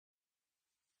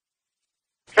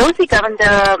Rosy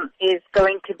Govender is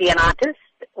going to be an artist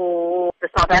who the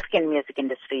South African music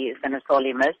industry is going to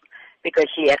sorely miss because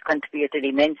she had contributed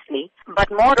immensely.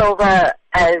 But moreover,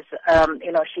 as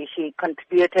she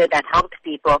contributed and helped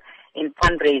people in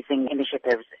fundraising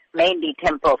initiatives, mainly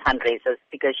temple fundraisers,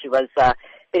 because she was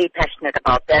very passionate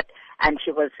about that, and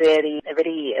she was a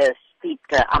very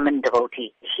steeped Aman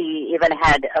devotee. She even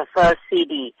had a first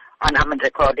CD on Aman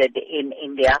recorded in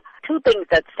India. Two things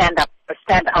that stand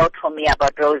out for me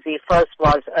about Rosy. First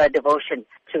was a devotion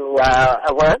to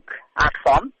a work, art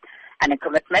form, and a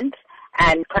commitment,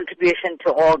 and contribution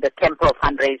to all the temple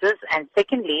fundraisers. And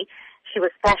secondly, she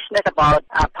was passionate about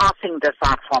passing this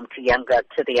art form to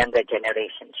the younger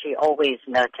generation. She always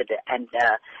nurtured and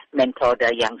mentored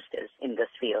youngsters in this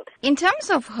field. In terms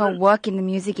of her work in the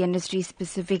music industry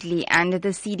specifically and the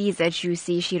CDs that you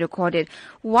say she recorded,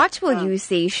 what will you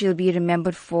say she'll be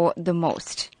remembered for the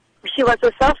most? She was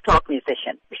a self-taught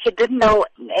musician. She didn't know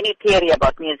any theory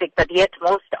about music, but yet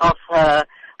most of her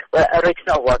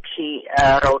original work, she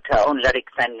wrote her own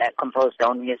lyrics and composed her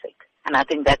own music. And I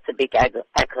think that's a big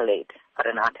accolade for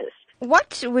an artist.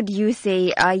 What would you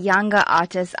say younger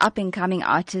artists, up-and-coming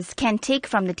artists, can take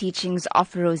from the teachings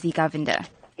of Rosy Govender?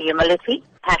 Humility,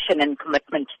 passion and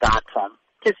commitment to the art form.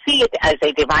 To see it as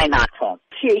a divine art form.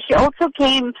 She also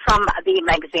came from the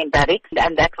magazine Barracks,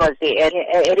 and that was the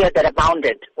area that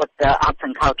abounded with arts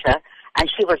and culture,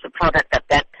 and she was a product of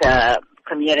that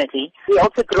community. We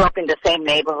also grew up in the same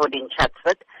neighborhood in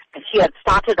Chatsworth, and she had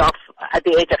started off at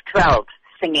the age of 12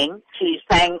 singing. She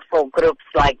sang for groups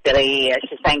like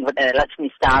she sang with the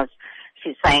Lakshmi Stars,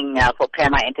 she sang for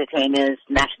Prema Entertainers,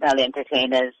 National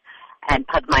Entertainers, and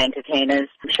Padma Entertainers.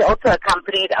 She also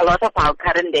accompanied a lot of our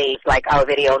current days, like our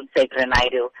very own Segra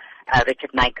Naidu,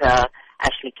 Richard Naicker,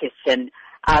 Ashley Christian,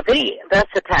 very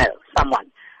versatile someone.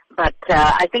 But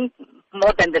I think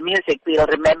more than the music, we'll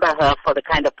remember her for the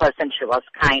kind of person she was,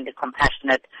 kind,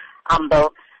 compassionate,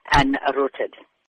 humble, and rooted.